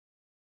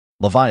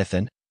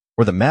Leviathan,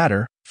 or the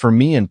matter,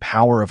 Forme and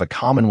Power of a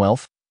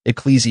Commonwealth,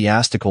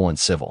 Ecclesiastical and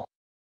Civil.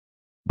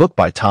 Book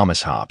by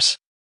Thomas Hobbes.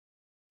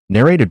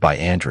 Narrated by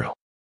Andrew.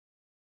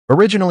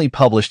 Originally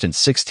published in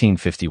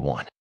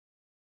 1651.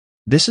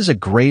 This is a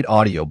great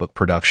audiobook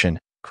production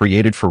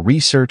created for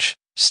research,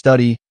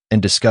 study,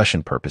 and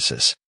discussion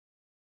purposes.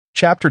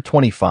 Chapter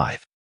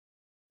 25.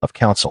 Of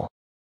Counsel.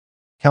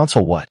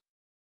 Counsel what?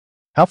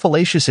 How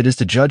fallacious it is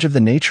to judge of the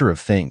nature of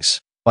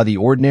things by the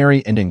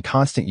ordinary and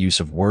inconstant use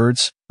of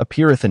words,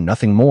 appeareth in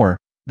nothing more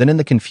than in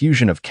the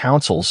confusion of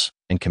counsels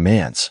and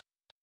commands,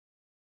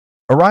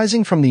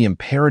 arising from the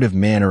imperative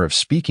manner of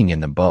speaking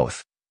in them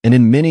both, and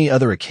in many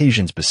other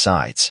occasions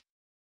besides.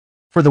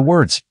 For the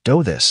words,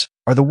 do this,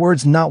 are the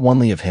words not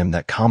only of him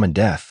that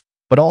commandeth,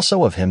 but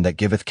also of him that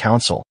giveth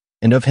counsel,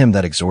 and of him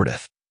that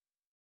exhorteth.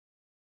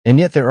 And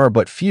yet there are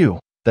but few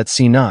that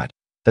see not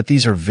that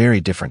these are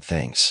very different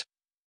things,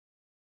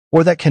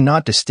 or that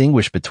cannot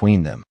distinguish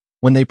between them,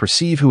 when they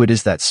perceive who it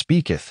is that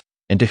speaketh,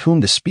 and to whom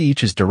the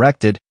speech is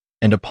directed,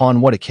 and upon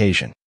what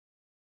occasion.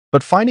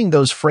 But finding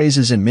those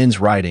phrases in men's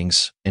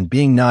writings, and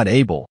being not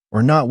able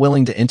or not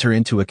willing to enter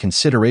into a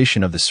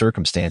consideration of the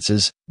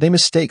circumstances, they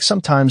mistake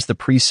sometimes the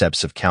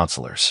precepts of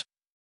counselors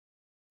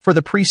for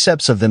the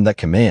precepts of them that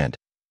command,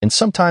 and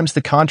sometimes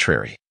the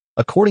contrary,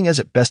 according as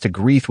it best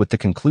agreeth with the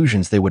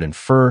conclusions they would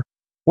infer,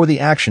 or the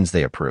actions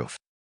they approve.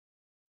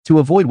 To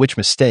avoid which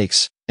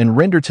mistakes, and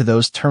render to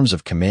those terms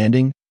of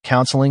commanding,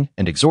 counseling,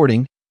 and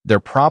exhorting their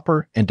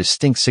proper and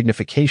distinct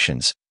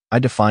significations, I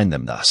define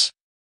them thus.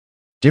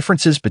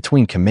 Differences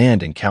between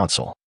command and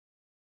counsel.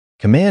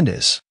 Command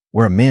is,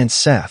 where a man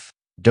saith,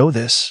 do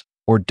this,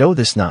 or do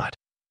this not,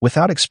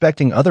 without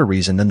expecting other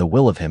reason than the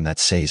will of him that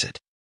says it.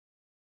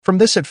 From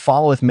this it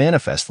followeth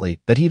manifestly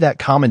that he that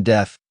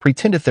commandeth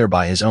pretendeth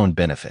thereby his own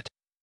benefit.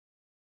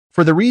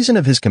 For the reason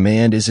of his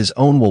command is his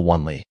own will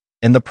only,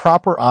 and the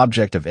proper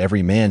object of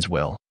every man's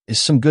will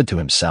is some good to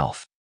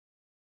himself.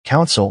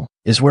 Counsel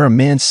is where a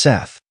man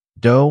saith,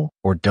 do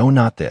or do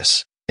not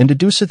this, and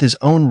deduceth his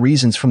own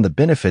reasons from the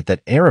benefit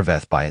that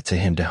arriveth by it to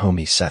him to whom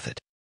he saith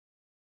it.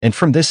 And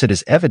from this it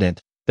is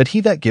evident that he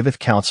that giveth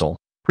counsel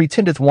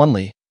pretendeth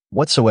only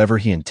whatsoever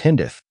he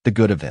intendeth the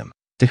good of him,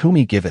 to whom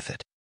he giveth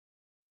it.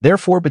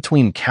 Therefore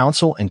between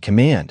counsel and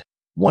command,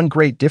 one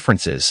great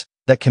difference is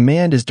that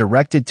command is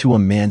directed to a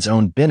man's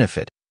own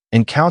benefit,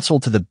 and counsel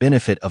to the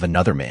benefit of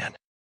another man.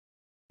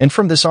 And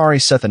from this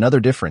saith another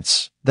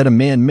difference, that a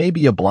man may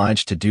be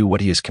obliged to do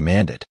what he is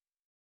commanded,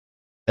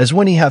 as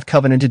when he hath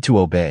covenanted to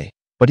obey,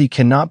 but he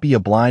cannot be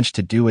obliged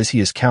to do as he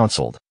is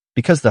counseled,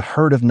 because the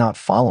hurt of not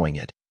following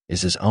it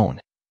is his own.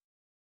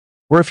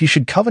 Or if he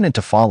should covenant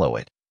to follow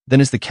it,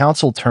 then is the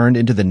counsel turned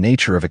into the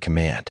nature of a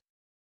command.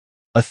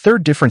 A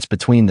third difference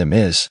between them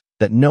is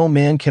that no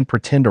man can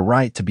pretend a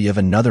right to be of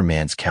another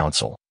man's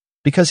counsel,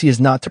 because he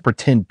is not to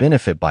pretend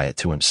benefit by it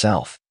to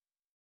himself.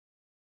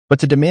 But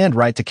to demand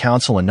right to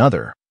counsel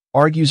another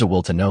argues a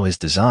will to know his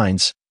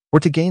designs, or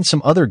to gain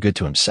some other good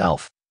to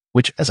himself,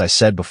 which, as I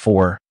said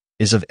before,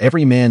 is of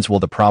every man's will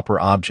the proper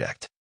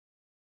object.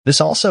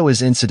 This also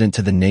is incident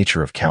to the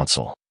nature of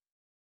counsel,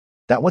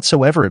 that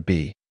whatsoever it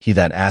be, he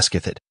that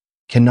asketh it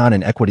cannot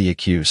in equity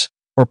accuse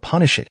or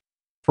punish it,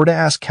 for to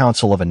ask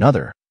counsel of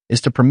another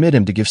is to permit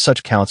him to give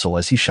such counsel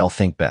as he shall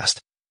think best.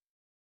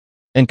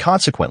 And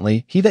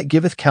consequently, he that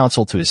giveth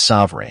counsel to his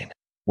sovereign,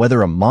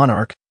 whether a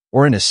monarch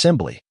or an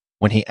assembly,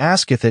 when he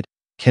asketh it,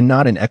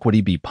 cannot in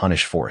equity be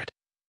punished for it,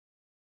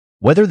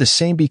 whether the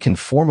same be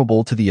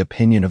conformable to the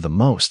opinion of the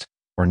most,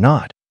 or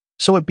not,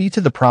 so it be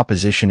to the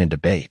proposition in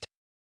debate.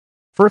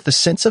 For if the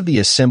sense of the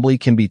assembly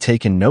can be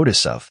taken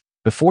notice of,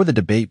 before the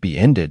debate be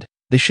ended,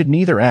 they should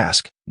neither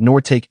ask,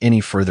 nor take any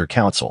further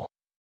counsel.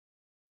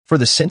 For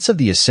the sense of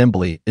the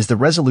assembly is the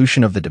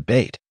resolution of the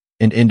debate,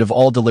 and end of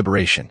all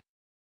deliberation.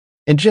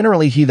 And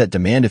generally he that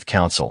demandeth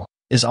counsel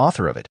is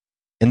author of it,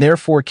 and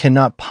therefore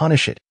cannot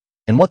punish it,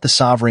 and what the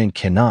sovereign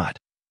cannot,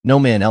 no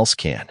man else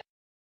can.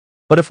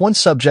 But if one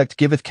subject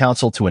giveth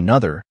counsel to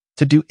another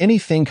to do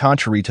anything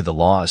contrary to the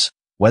laws,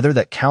 whether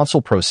that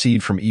counsel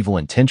proceed from evil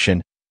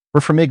intention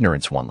or from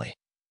ignorance only,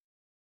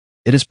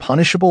 it is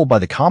punishable by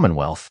the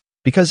Commonwealth,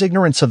 because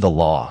ignorance of the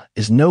law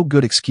is no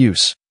good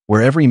excuse,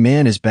 where every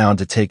man is bound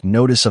to take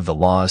notice of the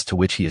laws to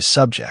which he is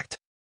subject.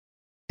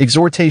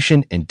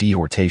 Exhortation and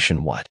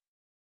dehortation what?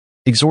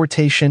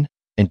 Exhortation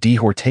and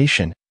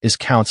dehortation is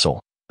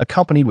counsel,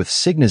 accompanied with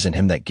signas in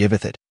him that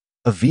giveth it,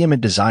 a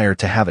vehement desire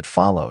to have it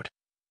followed,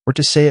 or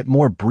to say it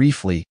more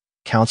briefly,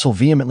 counsel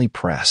vehemently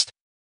pressed.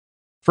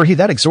 For he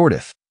that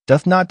exhorteth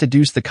doth not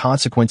deduce the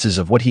consequences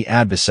of what he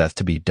adviseth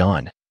to be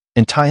done,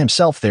 and tie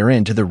himself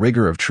therein to the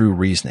rigor of true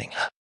reasoning,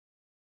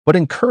 but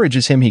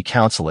encourages him he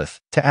counselleth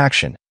to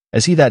action,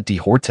 as he that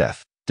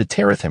dehorteth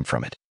deterreth him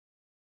from it.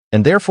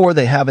 And therefore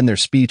they have in their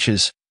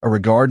speeches a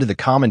regard to the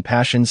common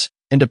passions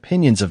and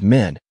opinions of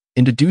men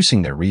in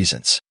deducing their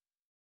reasons,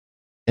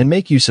 and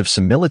make use of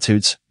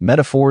similitudes,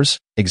 metaphors,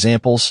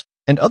 examples,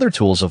 and other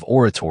tools of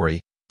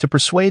oratory to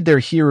persuade their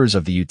hearers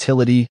of the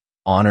utility,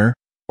 honor,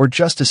 or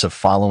justice of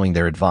following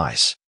their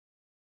advice.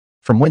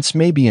 From whence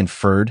may be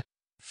inferred,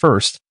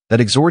 first, that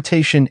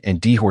exhortation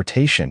and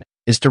dehortation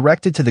is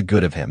directed to the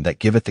good of him that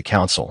giveth the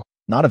counsel,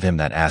 not of him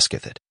that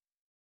asketh it.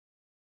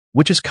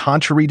 Which is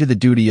contrary to the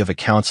duty of a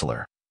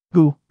counselor,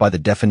 who, by the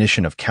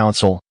definition of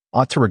counsel,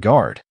 ought to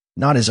regard,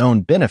 not his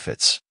own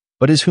benefits,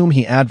 but his whom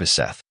he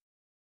adviseth.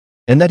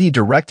 And that he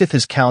directeth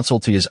his counsel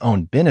to his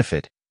own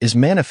benefit is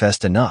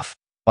manifest enough,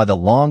 by the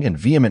long and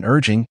vehement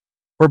urging,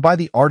 or by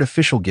the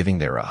artificial giving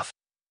thereof.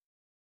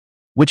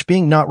 Which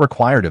being not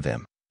required of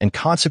him, and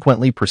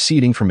consequently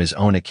proceeding from his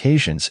own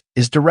occasions,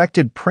 is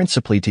directed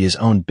principally to his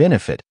own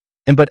benefit,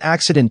 and but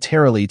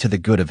accidentarily to the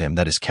good of him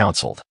that is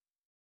counselled.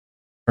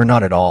 Or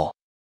not at all.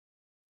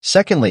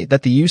 Secondly,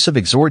 that the use of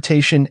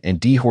exhortation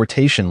and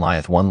dehortation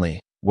lieth onely,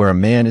 where a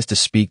man is to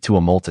speak to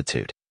a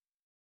multitude.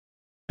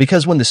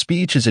 Because when the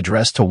speech is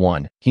addressed to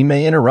one, he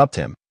may interrupt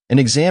him, and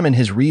examine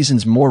his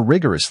reasons more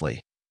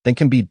rigorously than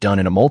can be done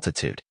in a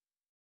multitude,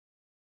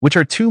 which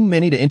are too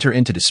many to enter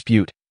into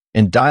dispute,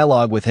 and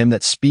dialogue with him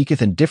that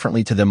speaketh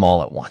indifferently to them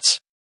all at once.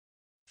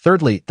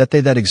 Thirdly, that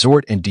they that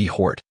exhort and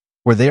dehort,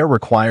 where they are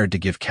required to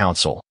give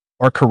counsel,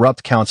 are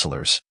corrupt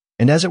counselors,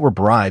 and as it were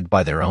bribed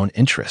by their own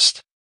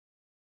interest.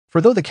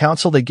 For though the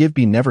counsel they give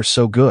be never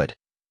so good,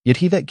 yet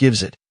he that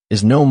gives it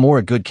is no more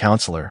a good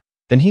counselor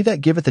than he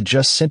that giveth a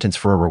just sentence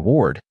for a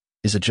reward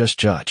is a just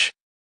judge.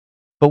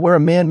 But where a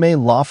man may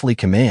lawfully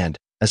command,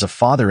 as a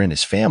father in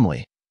his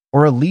family,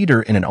 or a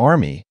leader in an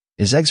army,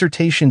 his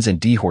exhortations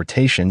and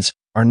dehortations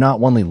are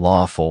not only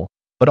lawful,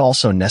 but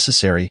also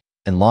necessary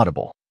and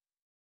laudable.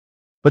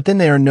 But then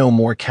they are no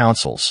more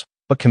counsels,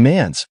 but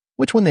commands,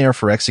 which when they are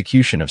for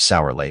execution of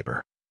sour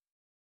labor.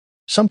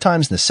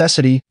 Sometimes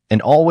necessity,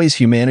 and always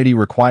humanity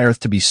requireth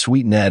to be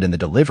sweetened in the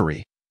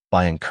delivery,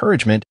 by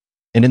encouragement,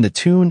 and in the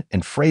tune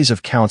and phrase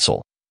of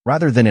counsel,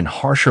 rather than in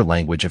harsher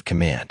language of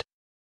command.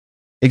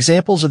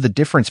 Examples of the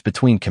difference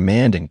between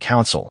command and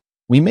counsel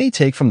we may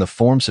take from the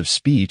forms of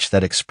speech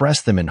that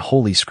express them in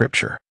Holy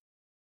Scripture.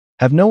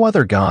 Have no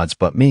other gods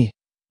but me.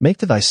 Make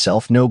to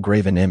thyself no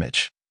graven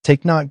image.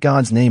 Take not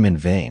God's name in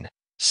vain.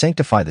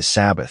 Sanctify the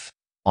Sabbath.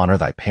 Honor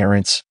thy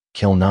parents.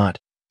 Kill not.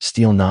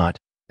 Steal not,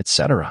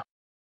 etc.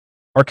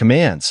 Are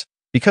commands,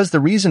 because the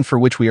reason for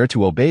which we are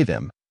to obey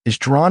them is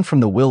drawn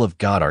from the will of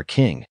God our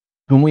King,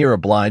 whom we are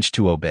obliged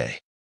to obey.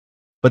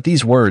 But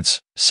these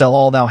words, sell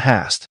all thou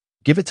hast,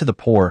 give it to the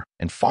poor,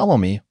 and follow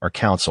me, are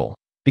counsel,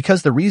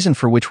 because the reason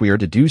for which we are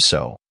to do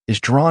so is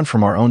drawn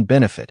from our own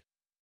benefit,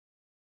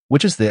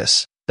 which is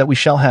this, that we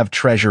shall have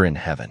treasure in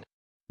heaven.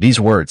 These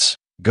words,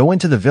 go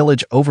into the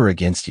village over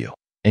against you,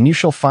 and you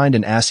shall find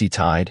an assy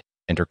tied,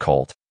 and her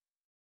colt.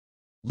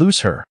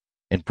 Loose her,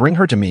 and bring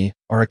her to me,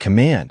 are a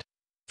command,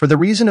 for the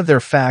reason of their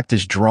fact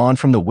is drawn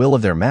from the will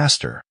of their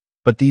master.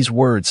 But these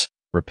words,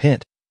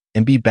 repent,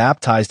 and be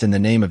baptized in the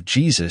name of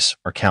Jesus,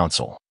 are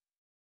counsel.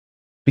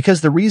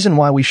 Because the reason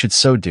why we should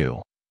so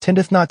do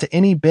tendeth not to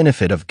any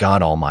benefit of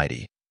God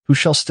Almighty, who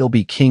shall still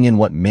be king in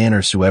what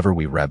manner soever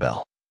we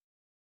rebel,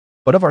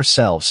 but of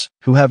ourselves,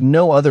 who have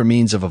no other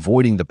means of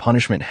avoiding the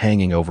punishment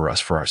hanging over us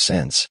for our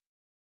sins.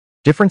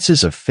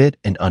 Differences of fit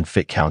and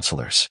unfit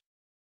counselors.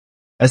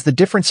 As the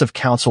difference of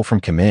counsel from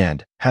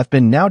command hath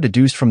been now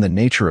deduced from the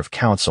nature of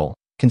counsel,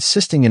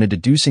 consisting in a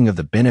deducing of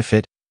the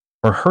benefit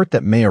or hurt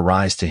that may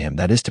arise to him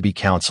that is to be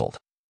counselled,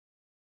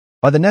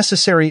 by the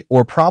necessary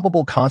or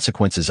probable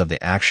consequences of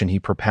the action he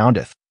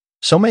propoundeth,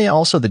 so may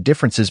also the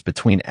differences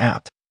between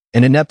apt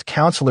and inept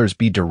counselors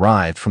be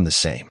derived from the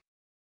same.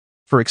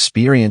 For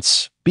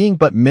experience, being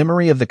but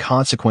memory of the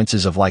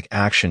consequences of like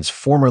actions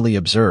formerly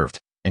observed,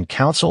 and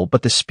counsel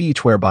but the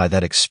speech whereby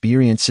that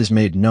experience is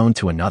made known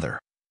to another.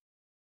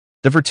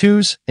 The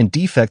virtues and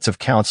defects of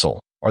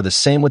counsel are the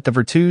same with the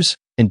virtues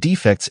and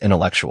defects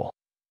intellectual.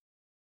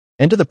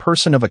 And to the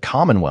person of a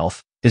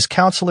commonwealth, his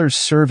counselors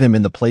serve him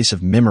in the place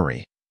of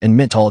memory and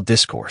mental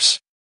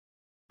discourse.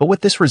 But with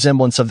this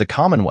resemblance of the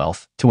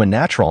commonwealth to a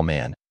natural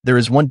man, there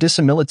is one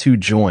dissimilitude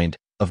joined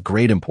of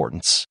great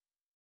importance,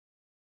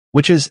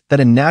 which is that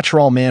a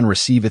natural man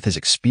receiveth his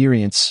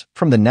experience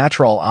from the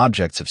natural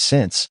objects of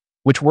sense,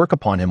 which work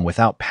upon him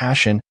without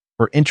passion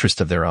or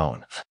interest of their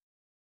own.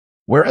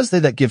 Whereas they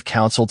that give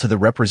counsel to the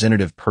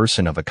representative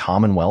person of a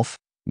commonwealth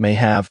may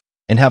have,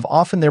 and have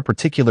often their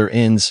particular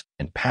ends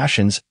and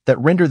passions that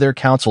render their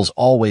counsels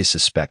always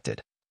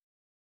suspected,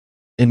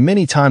 and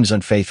many times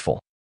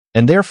unfaithful,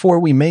 and therefore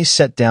we may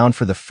set down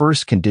for the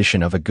first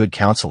condition of a good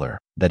counselor,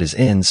 that his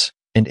ends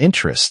and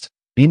interest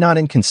be not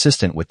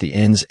inconsistent with the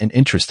ends and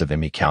interest of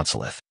him he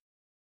counselleth.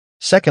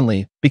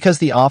 Secondly, because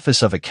the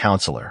office of a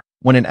counselor,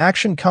 when an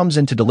action comes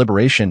into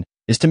deliberation,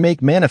 is to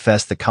make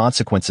manifest the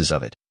consequences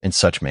of it in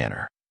such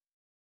manner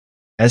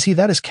as he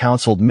that is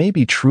counselled may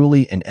be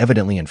truly and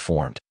evidently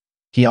informed.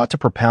 He ought to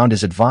propound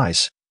his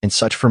advice in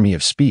such form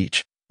of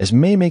speech as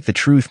may make the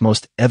truth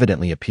most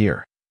evidently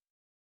appear.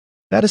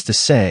 That is to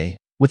say,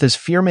 with as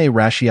firm a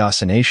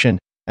ratiocination,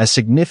 as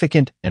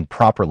significant and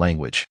proper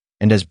language,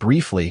 and as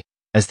briefly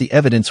as the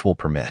evidence will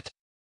permit,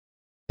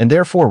 and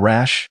therefore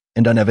rash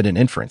and unevident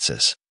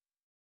inferences,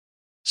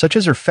 such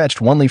as are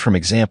fetched only from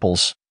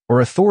examples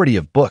or authority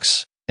of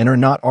books, and are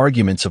not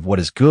arguments of what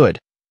is good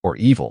or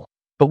evil,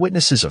 but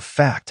witnesses of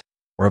fact,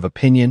 or of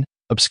opinion,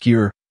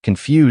 obscure,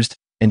 confused,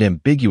 and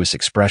ambiguous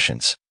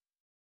expressions.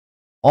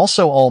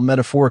 Also all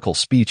metaphorical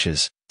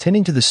speeches,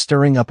 tending to the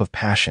stirring up of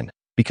passion,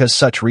 because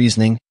such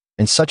reasoning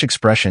and such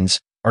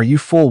expressions are you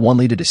full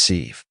only to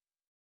deceive,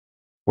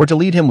 or to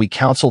lead him we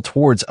counsel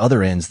towards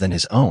other ends than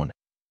his own,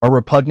 are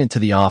repugnant to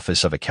the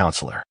office of a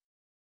counselor.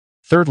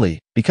 Thirdly,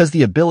 because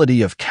the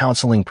ability of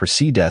counseling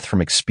proceedeth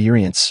from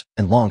experience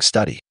and long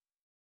study.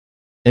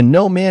 And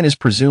no man is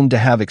presumed to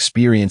have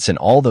experience in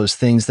all those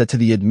things that to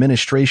the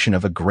administration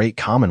of a great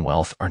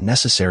commonwealth are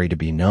necessary to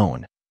be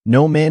known.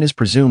 No man is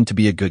presumed to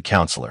be a good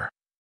counselor.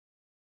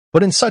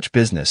 But in such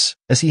business,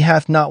 as he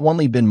hath not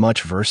only been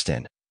much versed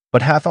in,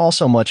 but hath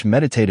also much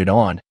meditated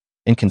on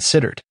and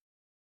considered.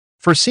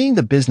 Foreseeing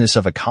the business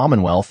of a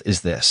commonwealth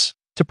is this,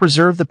 to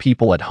preserve the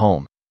people at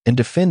home and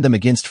defend them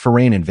against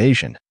foreign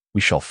invasion,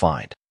 we shall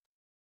find.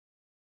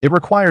 It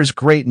requires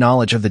great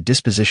knowledge of the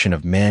disposition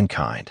of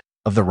mankind,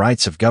 of the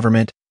rights of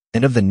government,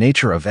 and of the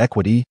nature of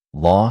equity,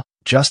 law,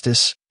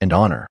 justice, and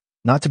honor,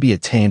 not to be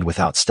attained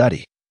without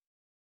study,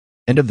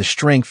 and of the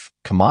strength,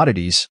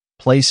 commodities,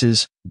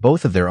 places,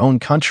 both of their own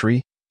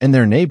country and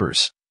their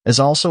neighbors, as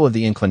also of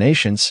the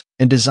inclinations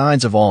and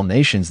designs of all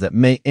nations that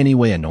may any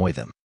way annoy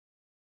them.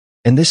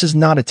 And this is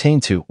not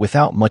attained to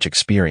without much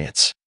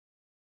experience.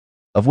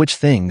 Of which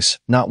things,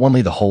 not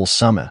only the whole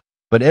summa,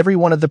 but every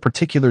one of the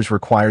particulars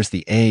requires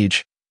the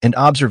age and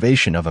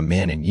observation of a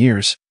man in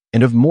years,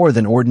 and of more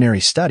than ordinary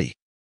study.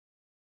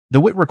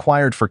 The wit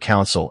required for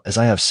counsel, as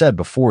I have said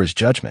before, is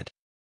judgment.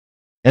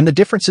 And the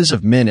differences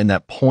of men in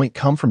that point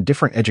come from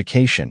different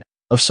education,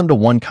 of some to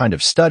one kind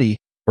of study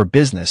or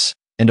business,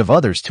 and of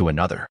others to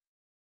another.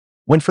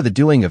 When for the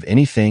doing of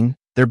anything,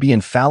 there be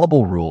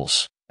infallible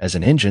rules, as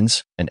in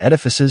engines and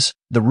edifices,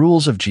 the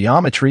rules of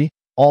geometry,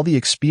 all the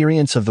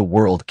experience of the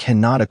world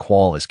cannot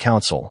equal as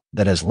counsel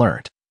that has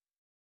learnt,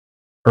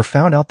 or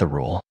found out the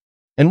rule.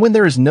 And when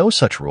there is no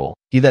such rule,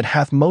 he that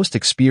hath most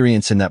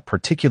experience in that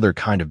particular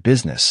kind of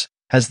business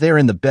has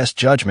therein the best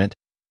judgment,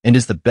 and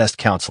is the best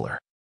counselor.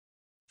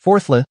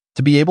 Fourthly,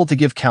 to be able to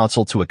give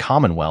counsel to a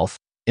commonwealth,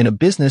 in a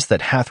business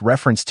that hath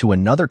reference to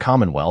another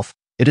commonwealth,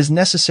 it is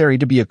necessary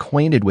to be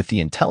acquainted with the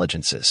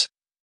intelligences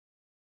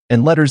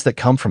and letters that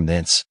come from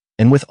thence,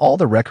 and with all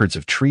the records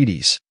of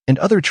treaties and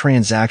other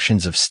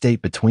transactions of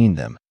state between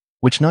them,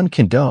 which none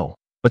can do,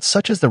 but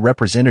such as the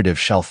representative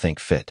shall think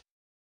fit.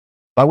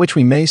 By which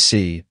we may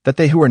see that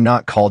they who are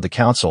not called to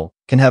counsel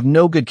can have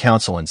no good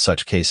counsel in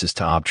such cases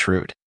to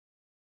obtrude.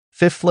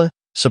 Fifthly,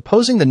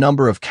 supposing the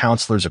number of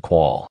counselors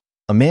equal,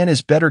 a man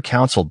is better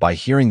counseled by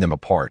hearing them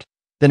apart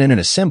than in an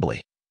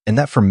assembly, and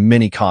that for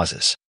many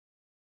causes.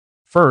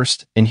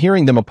 First, in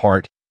hearing them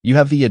apart, you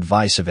have the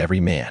advice of every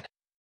man.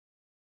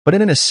 But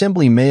in an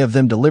assembly may of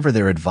them deliver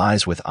their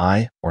advice with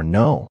aye or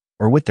no,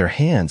 or with their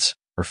hands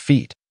or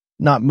feet,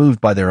 not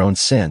moved by their own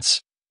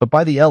sense, but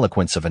by the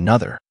eloquence of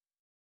another.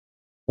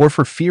 Or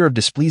for fear of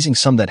displeasing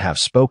some that have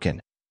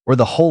spoken, or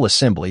the whole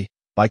assembly,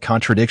 by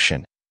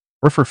contradiction,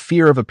 or for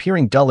fear of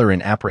appearing duller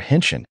in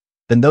apprehension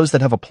than those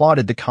that have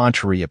applauded the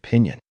contrary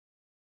opinion.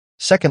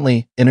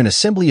 Secondly, in an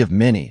assembly of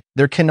many,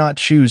 there cannot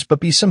choose but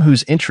be some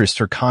whose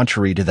interests are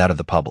contrary to that of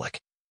the public.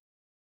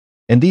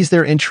 And these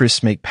their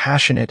interests make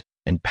passionate,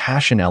 and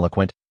passion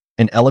eloquent,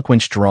 and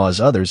eloquence draws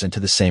others into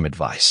the same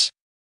advice.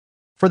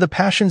 For the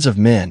passions of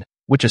men,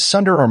 which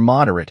asunder are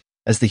moderate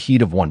as the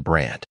heat of one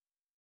brand.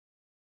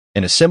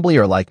 An assembly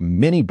are like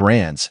many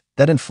brands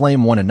that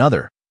inflame one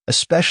another,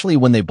 especially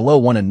when they blow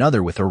one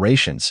another with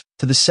orations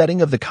to the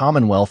setting of the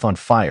commonwealth on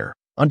fire,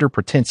 under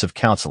pretense of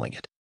counseling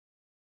it.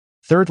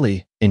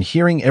 Thirdly, in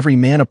hearing every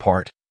man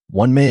apart,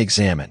 one may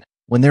examine,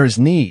 when there is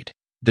need,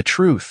 the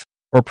truth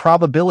or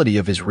probability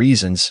of his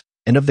reasons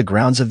and of the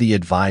grounds of the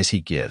advice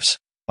he gives,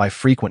 by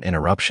frequent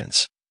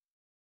interruptions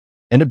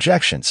and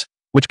objections,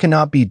 which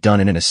cannot be done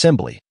in an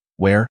assembly,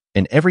 where,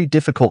 in every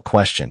difficult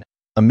question,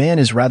 a man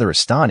is rather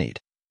astonished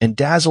and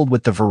dazzled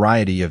with the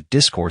variety of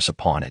discourse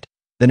upon it,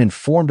 than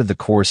informed of the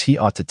course he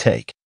ought to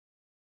take.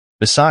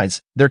 Besides,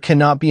 there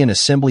cannot be an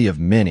assembly of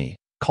many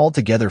called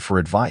together for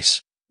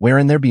advice,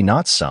 wherein there be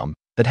not some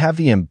that have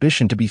the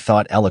ambition to be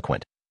thought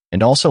eloquent,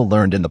 and also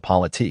learned in the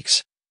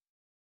politiques,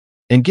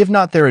 and give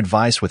not their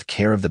advice with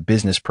care of the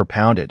business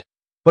propounded,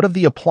 but of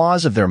the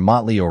applause of their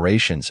motley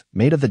orations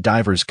made of the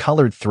divers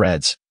colored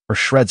threads or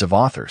shreds of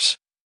authors,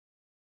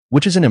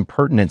 which is an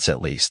impertinence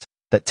at least,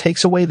 that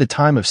takes away the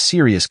time of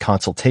serious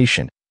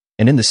consultation,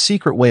 and in the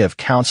secret way of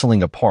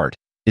counseling apart,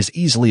 is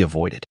easily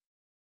avoided.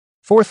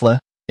 Fourthly,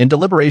 in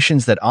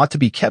deliberations that ought to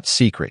be kept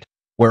secret,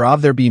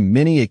 whereof there be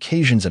many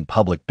occasions in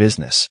public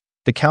business,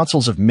 the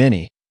counsels of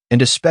many,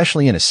 and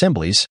especially in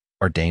assemblies,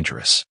 are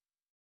dangerous.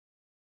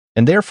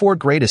 And therefore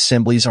great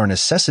assemblies are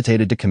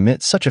necessitated to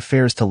commit such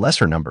affairs to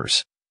lesser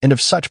numbers, and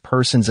of such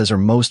persons as are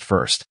most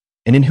versed,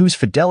 and in whose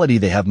fidelity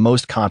they have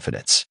most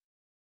confidence.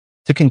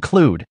 To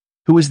conclude,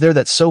 who is there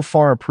that so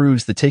far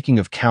approves the taking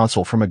of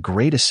counsel from a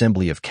great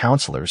assembly of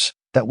counselors,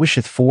 that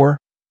wisheth for,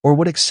 or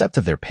would accept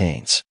of their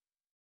pains?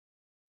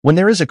 When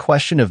there is a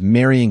question of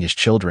marrying his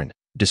children,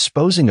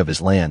 disposing of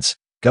his lands,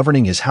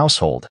 governing his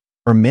household,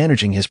 or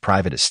managing his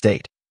private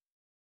estate,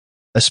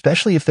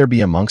 especially if there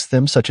be amongst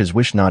them such as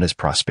wish not his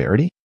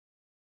prosperity?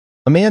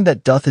 A man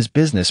that doth his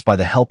business by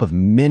the help of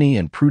many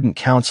and prudent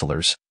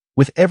counselors,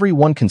 with every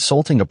one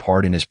consulting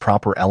apart in his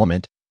proper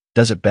element,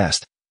 does it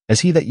best, as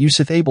he that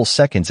useth able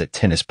seconds at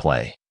tennis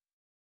play,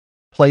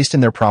 placed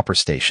in their proper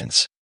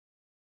stations.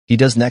 He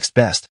does next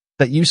best,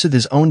 that useth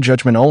his own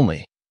judgment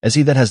only, as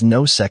he that has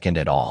no second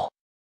at all.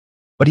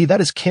 But he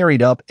that is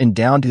carried up and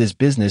down to his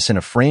business in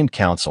a framed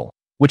counsel,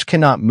 which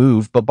cannot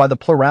move but by the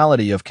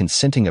plurality of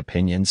consenting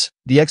opinions,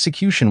 the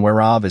execution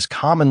whereof is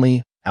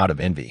commonly out of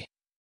envy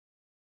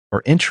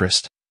or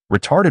interest,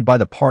 retarded by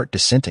the part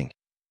dissenting,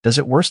 does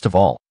it worst of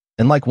all,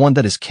 and like one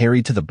that is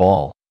carried to the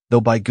ball,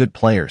 though by good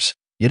players,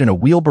 yet in a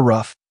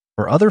wheelbarrow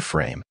or other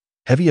frame,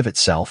 heavy of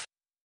itself,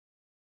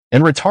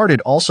 and retarded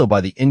also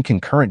by the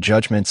inconcurrent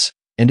judgments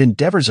and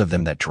endeavors of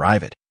them that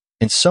drive it,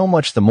 and so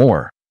much the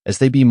more, as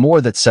they be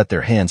more that set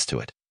their hands to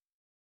it.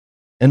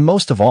 And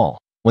most of all,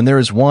 when there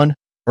is one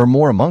or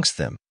more amongst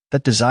them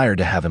that desire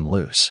to have him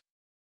loose.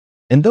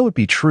 And though it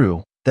be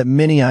true that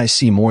many eyes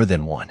see more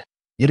than one,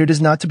 yet it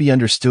is not to be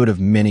understood of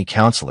many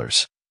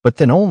counselors, but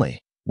then only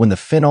when the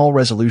final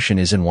resolution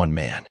is in one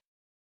man.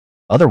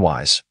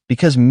 Otherwise,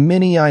 because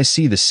many eyes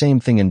see the same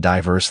thing in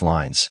diverse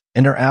lines,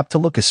 and are apt to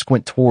look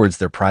asquint towards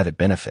their private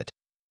benefit.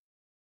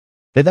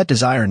 They that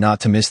desire not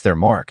to miss their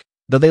mark,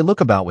 though they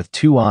look about with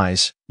two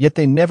eyes, yet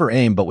they never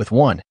aim but with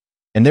one,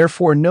 and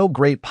therefore no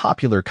great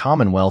popular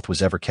commonwealth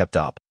was ever kept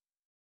up.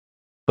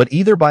 But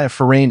either by a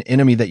foreign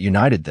enemy that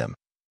united them,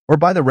 or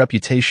by the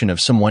reputation of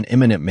some one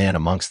eminent man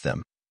amongst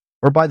them,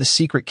 or by the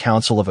secret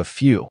counsel of a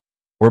few,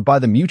 or by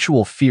the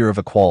mutual fear of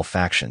equal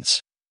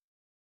factions,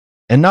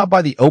 and not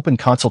by the open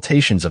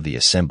consultations of the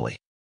assembly.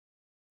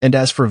 And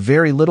as for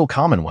very little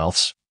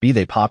commonwealths, be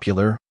they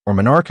popular or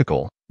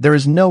monarchical, there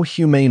is no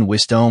humane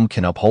wisdom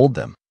can uphold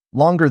them,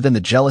 longer than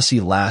the jealousy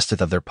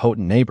lasteth of their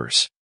potent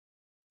neighbors.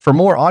 For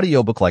more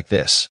audiobook like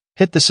this,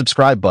 hit the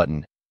subscribe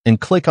button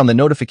and click on the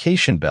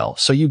notification bell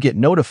so you get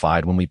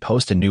notified when we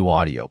post a new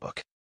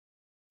audiobook.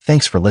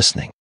 Thanks for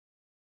listening.